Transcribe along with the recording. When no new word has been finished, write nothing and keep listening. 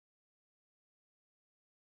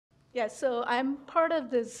Yeah, so I'm part of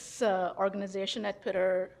this organization at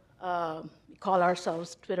Twitter. We call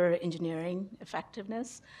ourselves Twitter Engineering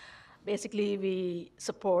Effectiveness. Basically, we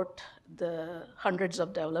support the hundreds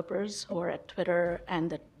of developers who are at Twitter and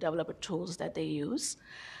the developer tools that they use.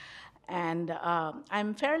 And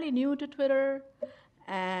I'm fairly new to Twitter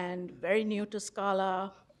and very new to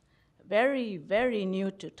Scala, very, very new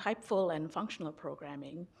to typeful and functional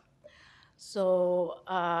programming. So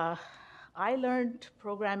I learned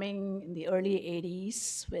programming in the early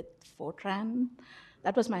 80s with Fortran.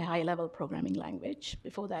 That was my high-level programming language.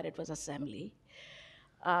 Before that, it was assembly.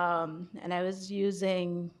 And I was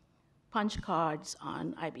using punch cards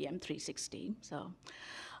on IBM 360. So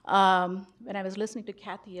when I was listening to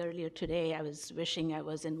Kathy earlier today, I was wishing I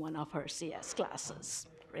was in one of her CS classes.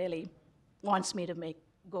 Really wants me to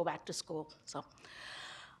go back to school.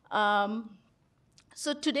 Um,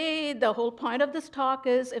 so today, the whole point of this talk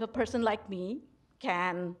is if a person like me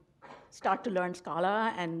can start to learn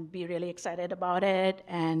Scala and be really excited about it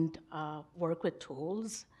and work with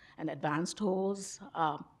tools and advanced tools,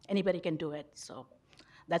 anybody can do it. So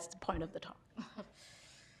that's the point of the talk.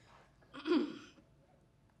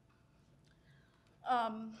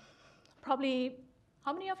 um, Probably,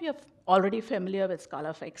 how many of you are already familiar with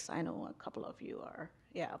Scalafix? I know a couple of you are,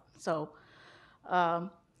 yeah. So um,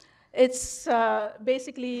 it's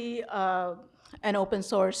basically an open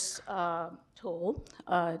source tool.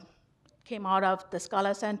 Came out of the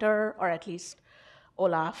Scala Center, or at least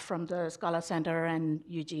Olaf from the Scala Center and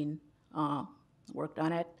Eugene worked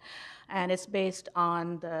on it. And it's based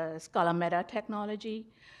on the Scala Meta technology,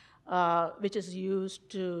 which is used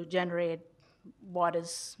to generate what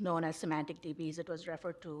is known as semantic DBs. It was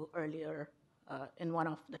referred to earlier in one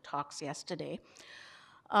of the talks yesterday.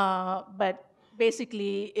 But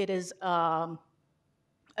basically, it is a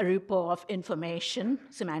repo of information,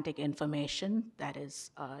 semantic information, that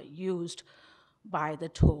is used by the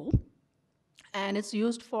tool. And it's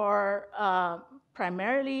used for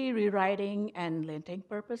primarily rewriting and linting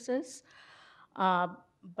purposes.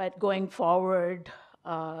 But going forward,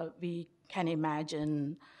 we can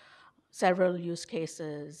imagine several use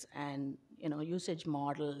cases and usage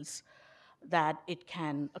models that it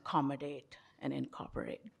can accommodate and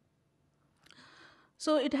incorporate.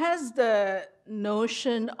 So it has the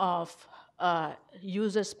notion of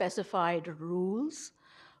user-specified rules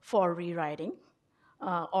for rewriting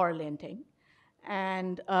or linting.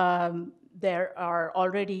 And there are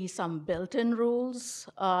already some built-in rules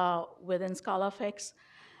within Scalafix,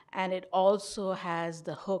 and it also has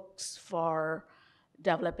the hooks for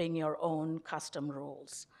developing your own custom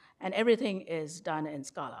rules. And everything is done in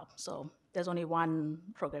Scala, so there's only one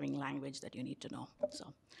programming language that you need to know.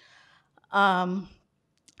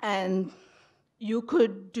 And you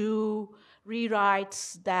could do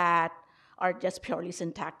rewrites that are just purely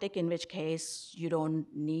syntactic, in which case you don't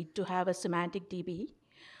need to have a semantic DB.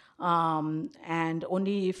 And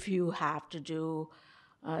only if you have to do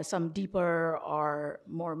some deeper or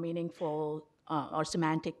more meaningful or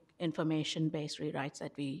semantic information-based rewrites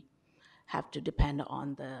that we have to depend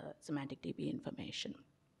on the semantic DB information.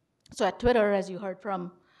 So at Twitter, as you heard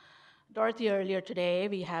from Dorothy earlier today,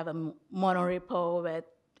 we have a monorepo with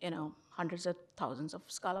hundreds of thousands of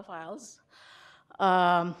Scala files.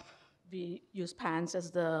 We use pans as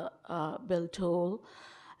the build tool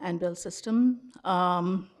and build system.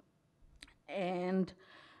 And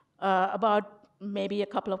about maybe a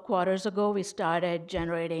couple of quarters ago, we started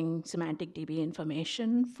generating semantic DB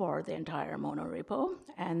information for the entire monorepo,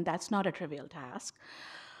 and that's not a trivial task.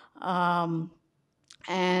 And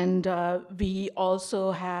we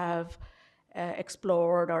also have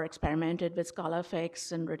explored or experimented with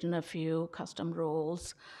Scalafix and written a few custom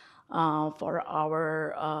rules for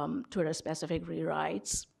our Twitter-specific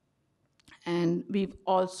rewrites. And we've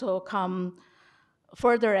also come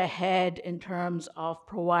further ahead in terms of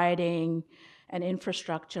providing an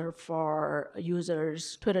infrastructure for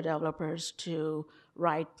users, Twitter developers, to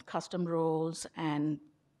write custom rules and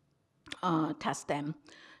test them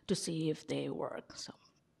to see if they work. So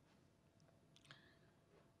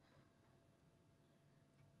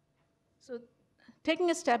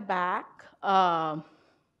taking a step back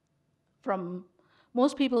from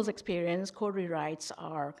most people's experience, code rewrites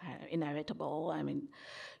are kind of inevitable. I mean,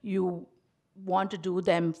 you want to do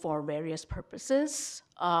them for various purposes.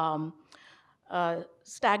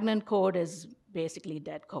 Stagnant code is basically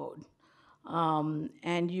dead code.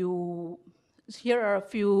 And here are a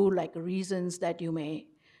few reasons that you may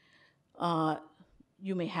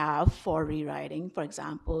have for rewriting. For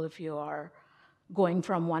example, if you are going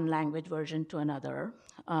from one language version to another,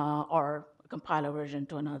 or a compiler version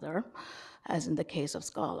to another, as in the case of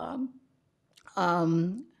Scala.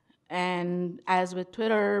 And as with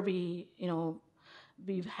Twitter, we've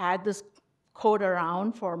had this code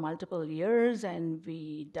around for multiple years, and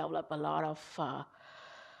we develop a lot of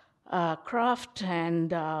craft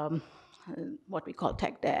and what we call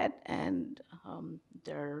tech debt, and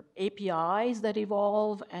there are APIs that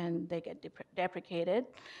evolve and they get deprecated.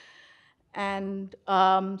 And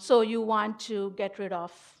so you want to get rid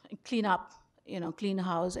of, clean up, clean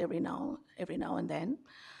house every now and then.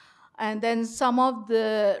 And then some of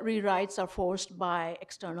the rewrites are forced by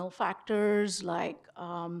external factors like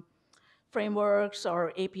frameworks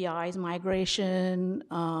or APIs migration,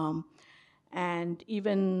 and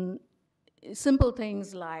even simple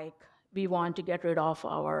things like we want to get rid of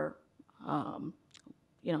our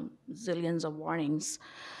zillions of warnings,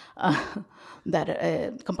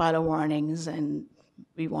 that compiler warnings, and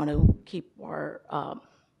we want to keep our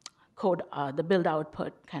code, the build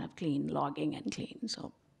output kind of clean, logging and clean.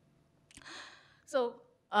 So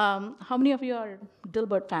how many of you are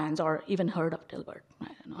Dilbert fans or even heard of Dilbert? I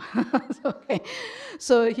don't know. Okay.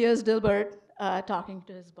 So here's Dilbert talking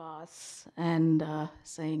to his boss and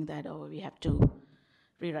saying that, oh, we have to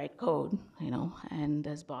rewrite code, and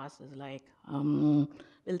his boss is like, will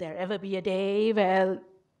there ever be a day where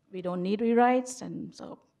we don't need rewrites? And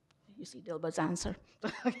so you see Dilbert's answer.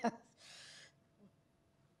 Okay.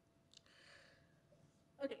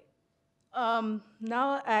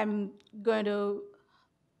 Now I'm going to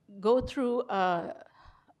go through a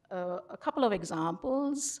couple of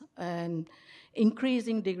examples and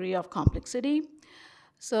increasing degree of complexity.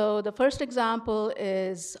 So the first example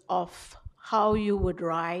is of how you would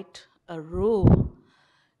write a rule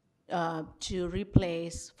to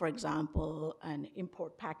replace, for example, an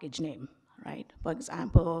import package name, right? For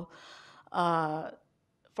example,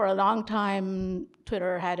 for a long time,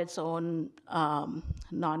 Twitter had its own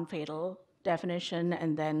non-fatal definition,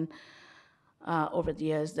 and then over the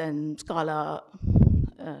years, then Scala,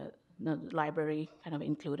 the library kind of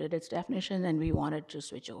included its definition, and we wanted to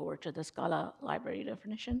switch over to the Scala library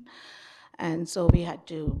definition. And so we had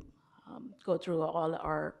to go through all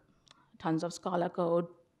our tons of Scala code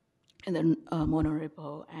and then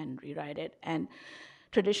monorepo and rewrite it. And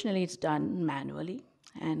traditionally, it's done manually,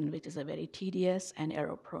 and which is a very tedious and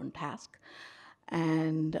error-prone task.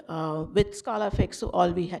 And with Scalafix,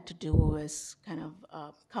 all we had to do was kind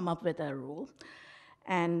of come up with a rule.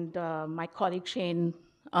 And my colleague Shane,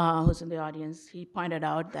 who's in the audience, he pointed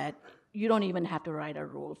out that you don't even have to write a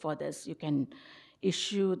rule for this. You can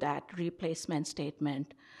issue that replacement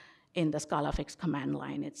statement in the Scalafix command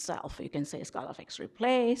line itself. You can say Scalafix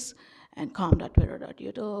replace and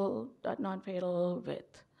com.twitter.util.nonfatal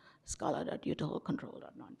with scala.util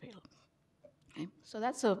control.nonfatal. Okay, so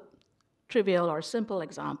that's a trivial or simple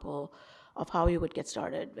example of how you would get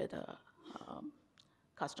started with a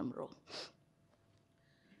custom rule.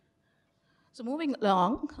 So moving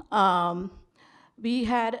along, we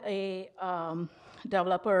had a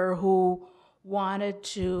developer who wanted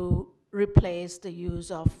to replace the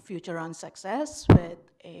use of future on success with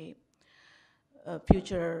a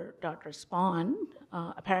future.respond,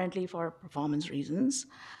 apparently for performance reasons.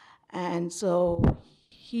 And so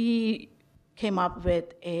he came up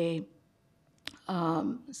with a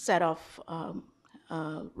set of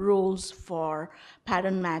rules for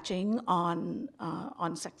pattern matching on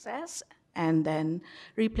success, and then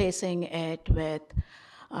replacing it with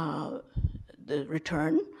the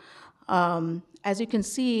return. As you can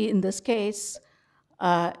see in this case,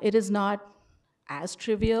 it is not as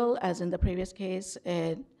trivial as in the previous case.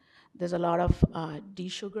 There's a lot of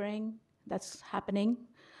desugaring that's happening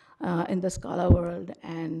in the Scala world,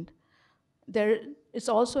 and there is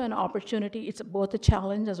also an opportunity. It's both a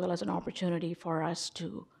challenge as well as an opportunity for us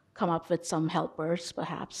to come up with some helpers,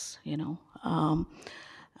 perhaps,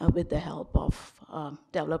 with the help of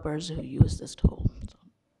developers who use this tool. So.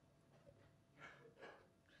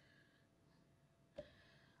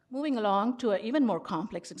 Moving along to an even more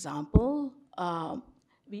complex example,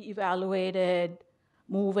 we evaluated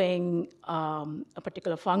moving a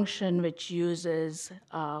particular function which uses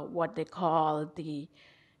what they call the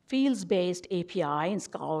fields-based API in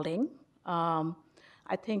Scalding.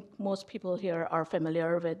 I think most people here are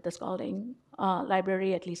familiar with the Scalding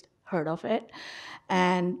library, at least heard of it.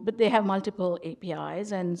 But they have multiple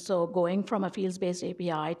APIs, and so going from a fields-based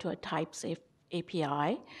API to a type-safe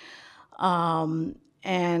API,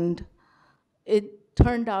 and it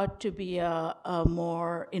turned out to be a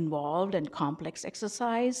more involved and complex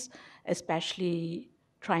exercise, especially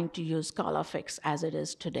trying to use Scalafix as it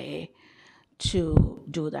is today to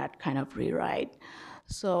do that kind of rewrite.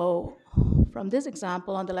 So from this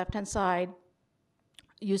example on the left-hand side,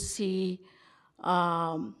 you see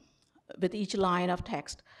with each line of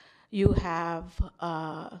text, you have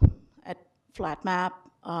at flat map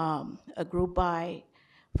a group by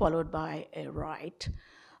followed by a write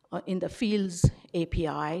in the fields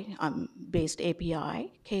API, based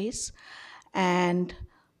API case. And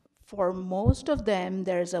for most of them,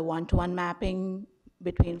 there's a one-to-one mapping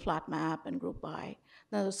between flat map and group by.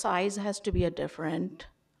 Now the size has to be a different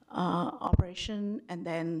operation, and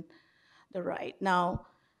then the write. Now,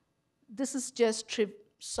 this is just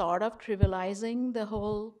sort of trivializing the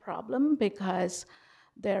whole problem, because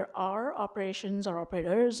there are operations or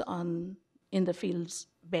operators in the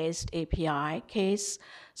fields-based API case,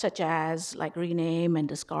 such as like rename and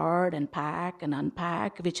discard and pack and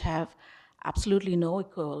unpack, which have absolutely no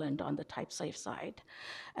equivalent on the type-safe side.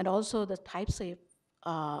 And also the type-safe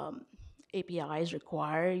APIs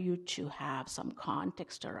require you to have some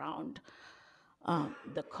context around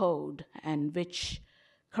the code, and which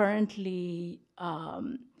currently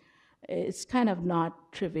it's kind of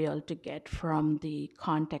not trivial to get from the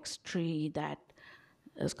context tree that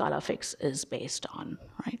Scalafix is based on,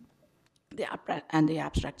 right? And the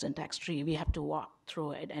abstract syntax tree, we have to walk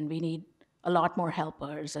through it, and we need a lot more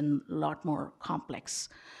helpers and a lot more complex.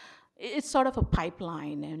 It's sort of a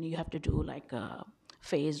pipeline, and you have to do like a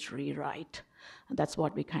phased rewrite. And that's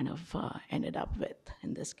what we kind of ended up with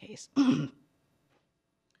in this case. Okay,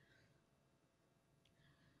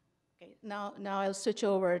 now I'll switch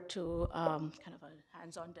over to kind of a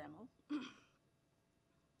hands-on demo.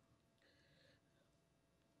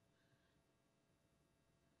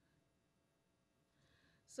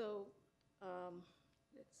 So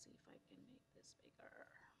let's see if I can make this bigger.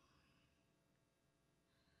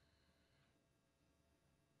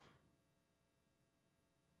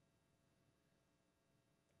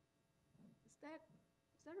 Is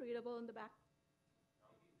that readable in the back?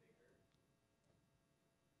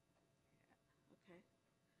 Okay.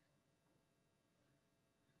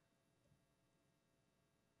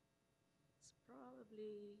 It's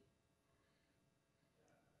probably,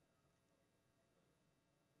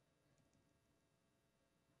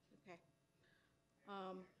 okay.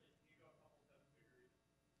 Um,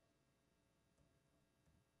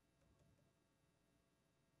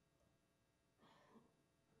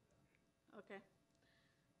 okay.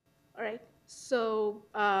 All right. So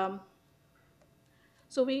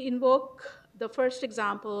we invoke, the first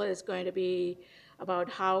example is going to be about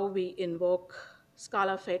how we invoke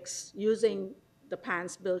Scalafix using the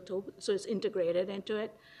PANS build tool, so it's integrated into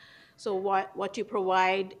it. So what you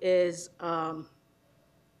provide is a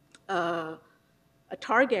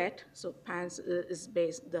target, so PANS is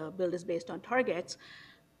based, the build is based on targets.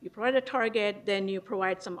 You provide a target, then you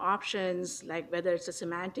provide some options, like whether it's a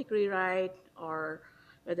semantic rewrite or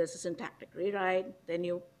whether it's a syntactic rewrite. Then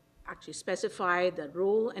you actually specify the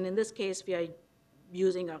rule, and in this case, we are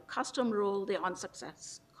using a custom rule, the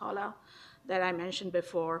onSuccess caller that I mentioned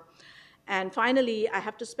before. And finally, I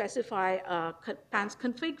have to specify a PANS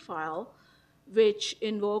config file, which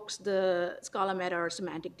invokes the Scala Meta or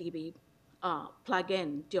Semantic DB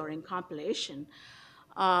plugin during compilation.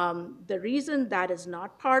 The reason that is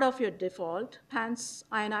not part of your default PANS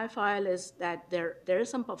INI file is that there is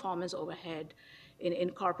some performance overhead in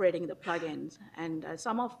incorporating the plugins. And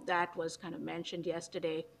some of that was kind of mentioned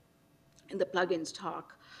yesterday in the plugins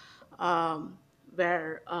talk,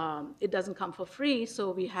 where it doesn't come for free,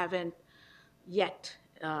 so we haven't yet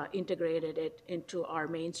integrated it into our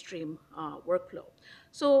mainstream workflow.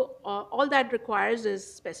 So all that requires is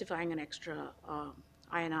specifying an extra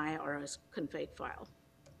INI or a config file.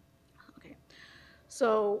 Okay.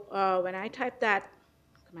 So when I type that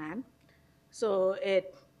command, so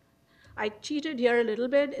I cheated here a little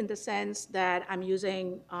bit in the sense that I'm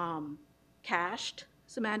using cached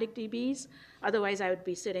semantic DBs. Otherwise, I would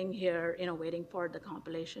be sitting here, waiting for the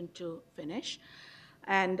compilation to finish.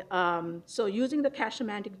 And so using the cache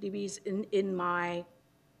semantic DBs in my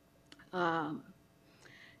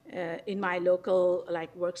local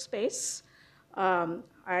workspace, the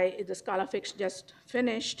Scalafix just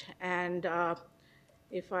finished, and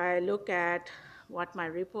if I look at what my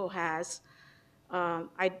repo has,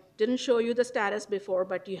 I didn't show you the status before,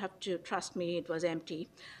 but you have to trust me, it was empty.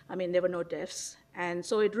 I mean, there were no diffs. And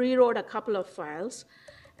so it rewrote a couple of files.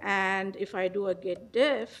 And if I do a git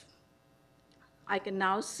diff, I can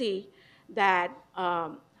now see that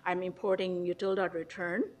I'm importing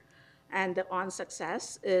util.return, and the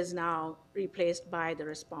onSuccess is now replaced by the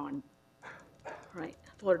respond, right,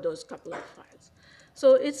 for those couple of files.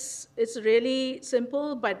 So it's really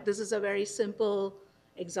simple, but this is a very simple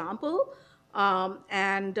example.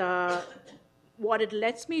 And what it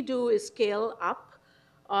lets me do is scale up.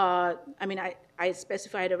 I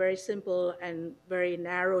specified a very simple and very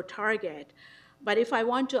narrow target. But if I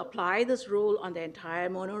want to apply this rule on the entire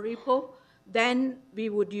monorepo, then we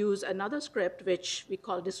would use another script, which we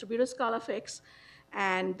call distributed Scalafix.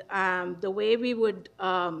 And the way we would,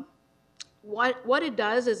 what it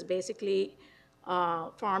does is basically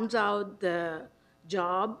farms out the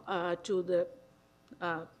job to the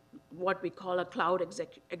what we call a cloud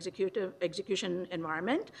execution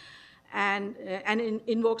environment, and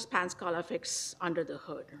invokes pan Scalafix under the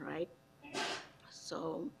hood, right?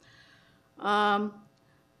 So, um,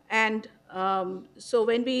 so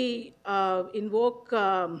when we invoke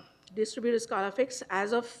distributed Scalafix,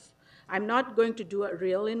 I'm not going to do a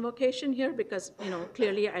real invocation here because,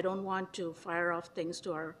 clearly I don't want to fire off things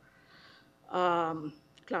to our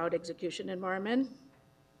cloud execution environment.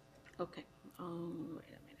 Okay, wait a minute.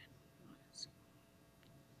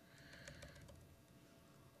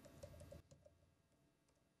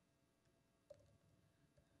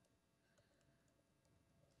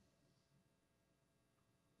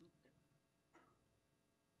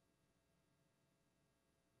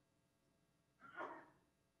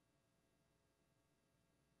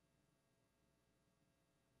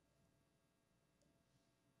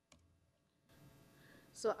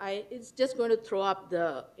 So it's just going to throw up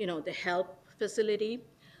the help facility.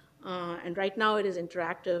 And right now it is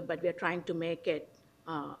interactive, but we are trying to make it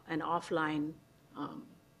an offline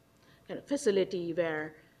kind of facility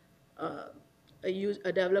where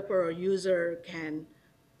a developer or user can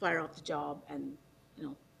fire off the job and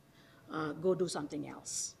go do something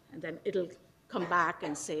else. And then it'll come back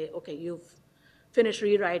and say, okay, you've finished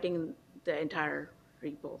rewriting the entire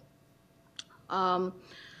repo.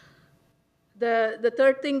 The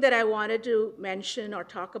third thing that I wanted to mention or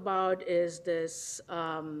talk about is this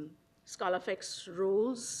Scalafix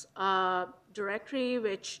rules directory,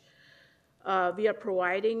 which we are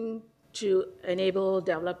providing to enable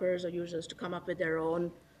developers or users to come up with their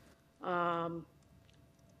own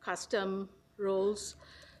custom rules.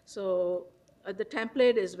 So the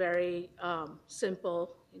template is very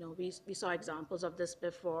simple. We saw examples of this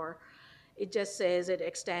before. It just says it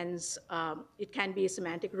extends, it can be a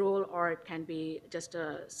semantic rule or it can be just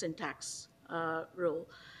a syntax rule.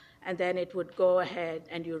 And then it would go ahead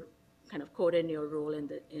and you kind of code in your rule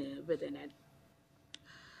within it.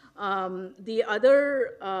 The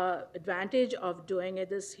other advantage of doing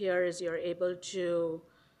this here is you're able to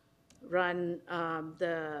run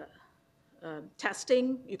the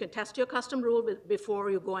testing. You can test your custom rule before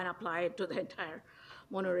you go and apply it to the entire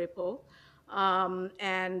monorepo.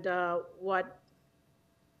 And what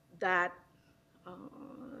that,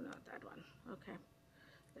 not that one, okay,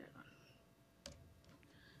 that one.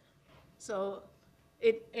 So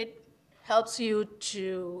it helps you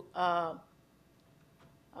to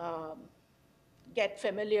get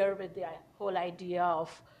familiar with the whole idea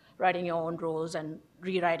of writing your own rules and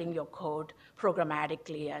rewriting your code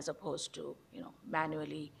programmatically as opposed to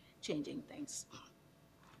manually changing things.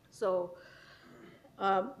 So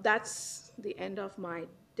that's the end of my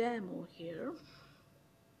demo here.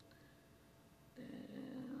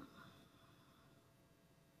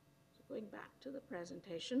 So going back to the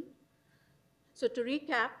presentation. So to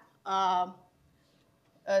recap,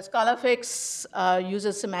 Scalafix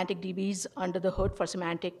uses semantic DBs under the hood for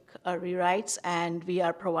semantic rewrites, and we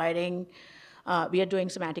are doing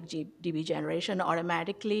semantic DB generation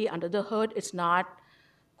automatically under the hood. It's not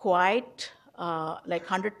quite like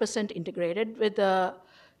 100% integrated with the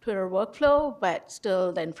Twitter workflow, but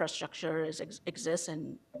still the infrastructure exists,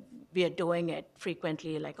 and we are doing it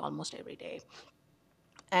frequently, like almost every day.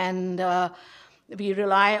 And we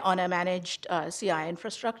rely on a managed CI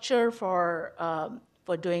infrastructure for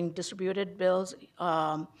doing distributed builds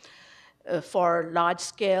for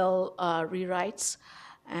large-scale rewrites,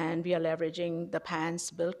 and we are leveraging the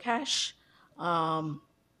PANS build cache.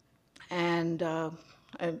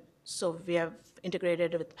 So we have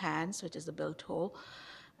integrated with PANS, which is the build tool,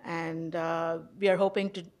 and we are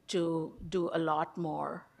hoping to do a lot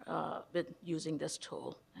more with using this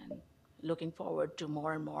tool, and looking forward to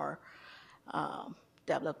more and more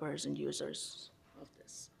developers and users of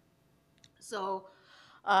this. So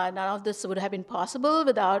none of this would have been possible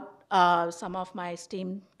without some of my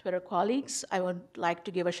esteemed Twitter colleagues. I would like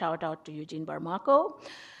to give a shout out to Eugene Barmaco,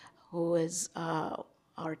 who is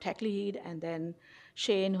our tech lead, and then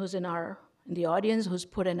Shane, who's in the audience, who's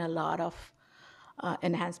put in a lot of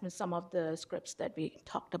enhancements, some of the scripts that we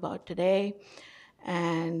talked about today.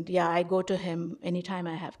 And yeah, I go to him anytime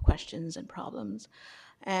I have questions and problems.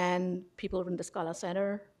 And people from the Scala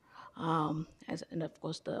Center, and of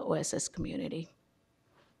course the OSS community.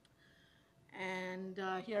 And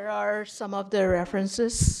here are some of the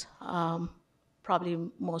references. Probably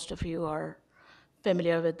most of you are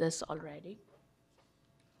familiar with this already.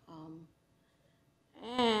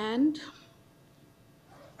 And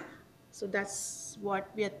so that's what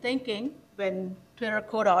we are thinking when Twitter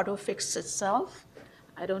code auto fixes itself.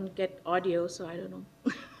 I don't get audio, so I don't know.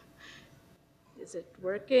 Is it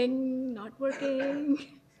working, not working?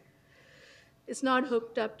 It's not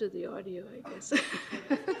hooked up to the audio, I guess.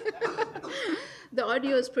 The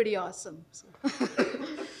audio is pretty awesome. So.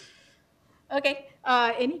 Okay,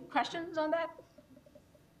 any questions on that?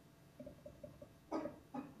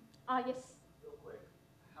 Yes. Real quick,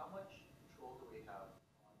 how much control do we have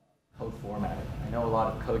on code formatting? I know a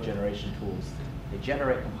lot of code generation tools, they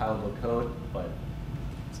generate compilable code, but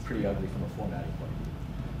it's pretty ugly from a formatting point of view.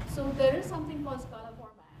 So there is something called Scala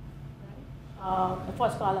format, right? For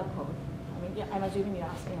Scala code. I mean, yeah, I'm assuming you're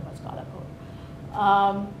asking about Scala code.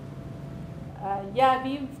 Yeah,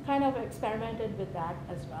 we've kind of experimented with that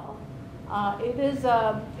as well. It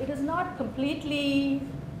is not completely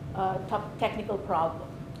a tough technical problem,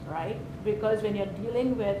 right? Because when you're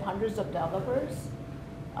dealing with hundreds of developers,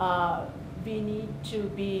 we need to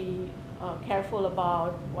be careful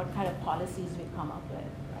about what kind of policies we come up with,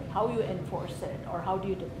 right? How you enforce it, or how do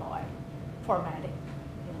you deploy formatting,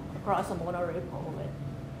 across a monorepo with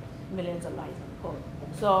millions of lines of code.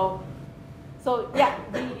 So yeah,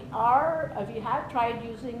 we have tried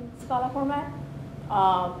using Scala format.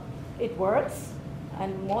 It works,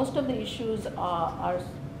 and most of the issues are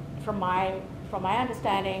from my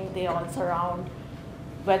understanding, they all surround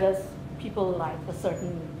whether people like a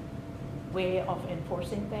certain way of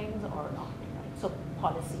enforcing things or not, right? So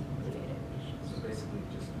policy related issues. So basically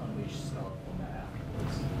just unleash Scala format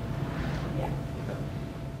afterwards. Yeah.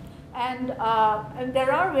 And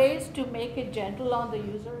there are ways to make it gentle on the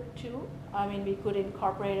user too. I mean, we could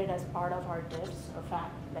incorporate it as part of our diffs, or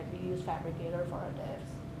like we use Fabricator for our diffs.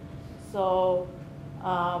 So,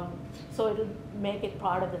 so it'll make it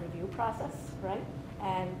part of the review process, right?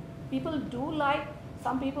 And people do like,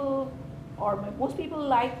 some people, or most people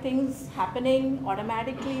like things happening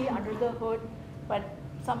automatically under the hood, but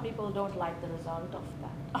some people don't like the result of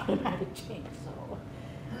that automatic change. So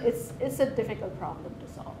it's a difficult problem to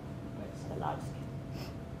solve at a large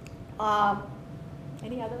scale.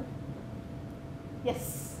 Any other?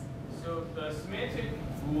 Yes? So the semantic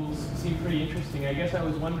rules seem pretty interesting. I guess I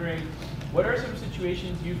was wondering, what are some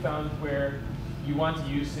situations you found where you want to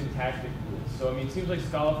use syntactic rules? So I mean, it seems like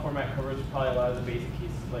Scala format covers probably a lot of the basic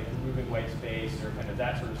cases, like removing white space or kind of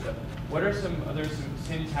that sort of stuff. What are some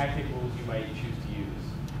syntactic rules you might choose to use?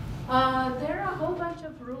 There are a whole bunch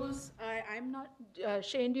of rules. I'm not,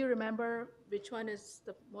 Shane, do you remember which one is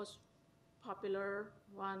the most popular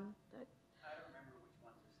one? I don't remember which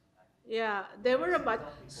ones are syntactic. Yeah, there were about,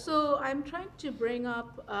 so I'm trying to bring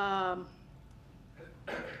up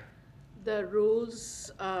the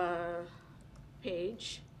rules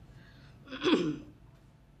page.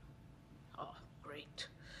 Oh, great.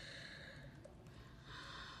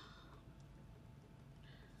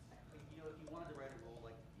 If you wanted to write a rule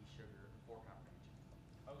like desugar for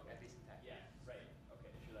comprehension, that'd be syntactic. Yeah, right.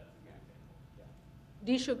 Okay, sure, that's a good example. Yeah.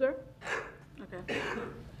 Desugar? Okay.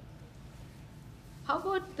 How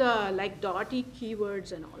about like dotty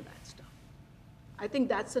keywords and all that stuff? I think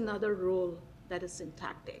that's another rule that is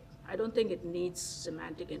syntactic. I don't think it needs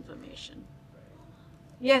semantic information. Right.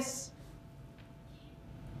 Yes?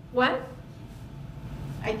 What?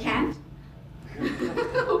 I can't?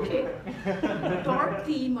 Okay.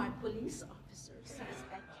 Dorothy, my police officer, says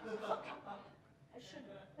I can't. Okay. I shouldn't.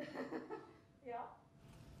 Yeah.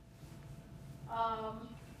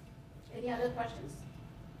 Any other questions?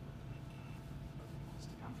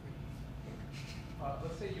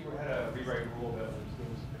 Let's say you had a rewrite rule that was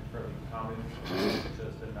fairly common,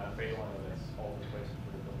 just but not fatal, and that's all over the place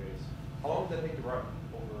for the code base. How long does that take to run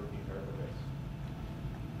over the entire code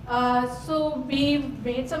base? So we've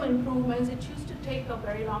made some improvements. It used to take a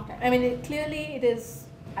very long time. I mean, it is,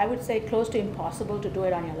 I would say, close to impossible to do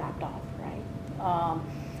it on your laptop, right?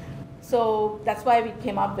 So that's why we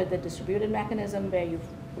came up with the distributed mechanism where you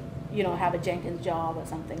have a Jenkins job or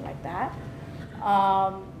something like that.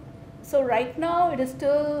 So right now it is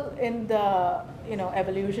still in the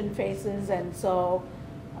evolution phases, and so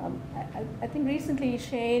I think recently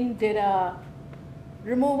Shane did a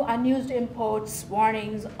remove unused imports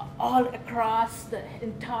warnings all across the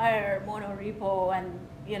entire monorepo, and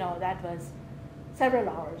that was several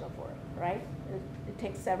hours of work, right? It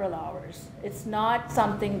takes several hours. It's not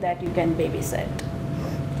something that you can babysit.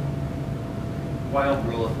 Wild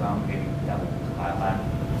rule of thumb, maybe double compile time,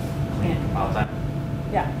 Yeah. compile time.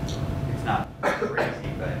 Yeah. It's not crazy,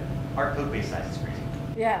 but our code base size is crazy.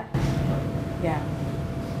 Yeah. Yeah.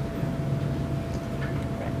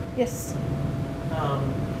 Right. Yes.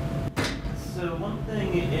 So one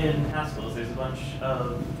thing in in Haskell's, there's a bunch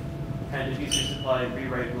of kind of user supply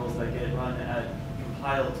rewrite rules that get run at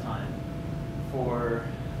compile time for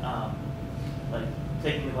like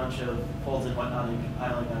taking a bunch of folds and whatnot and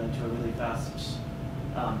compiling that into a really fast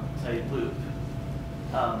type loop.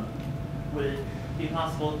 Would it be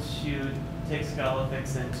possible to take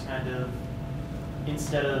Scalafix and kind of,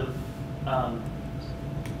 instead of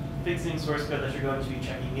fixing source code that you're going to be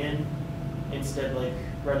checking in, instead like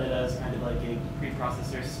run it as kind of like a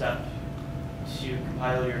preprocessor step to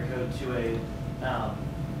compile your code to a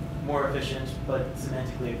more efficient but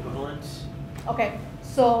semantically equivalent? Okay,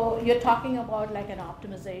 so you're talking about like an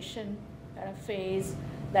optimization kind of phase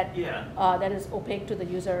that that is opaque to the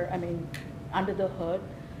user, I mean, under the hood.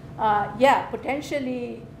 Yeah,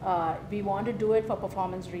 potentially we want to do it for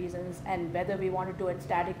performance reasons, and whether we want to do it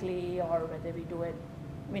statically or whether we do it,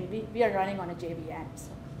 I mean, we are running on a JVM.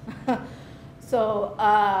 So,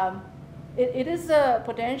 so it is a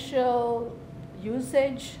potential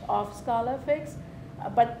usage of Scalafix,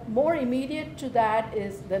 but more immediate to that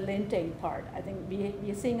is the linting part. I think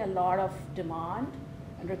we're seeing a lot of demand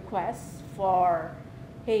and requests for,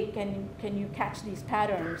 hey, can you catch these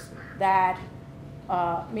patterns that,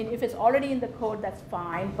 I mean, if it's already in the code, that's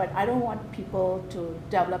fine, but I don't want people to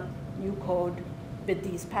develop new code with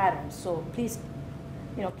these patterns. So please,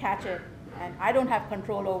 catch it. And I don't have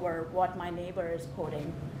control over what my neighbor is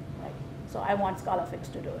coding, right? So I want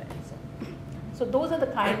Scalafix to do it. So those are the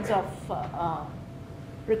kinds of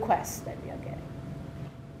requests that we are getting.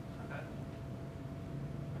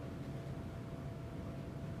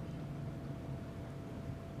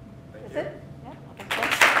 Thank That's you. it?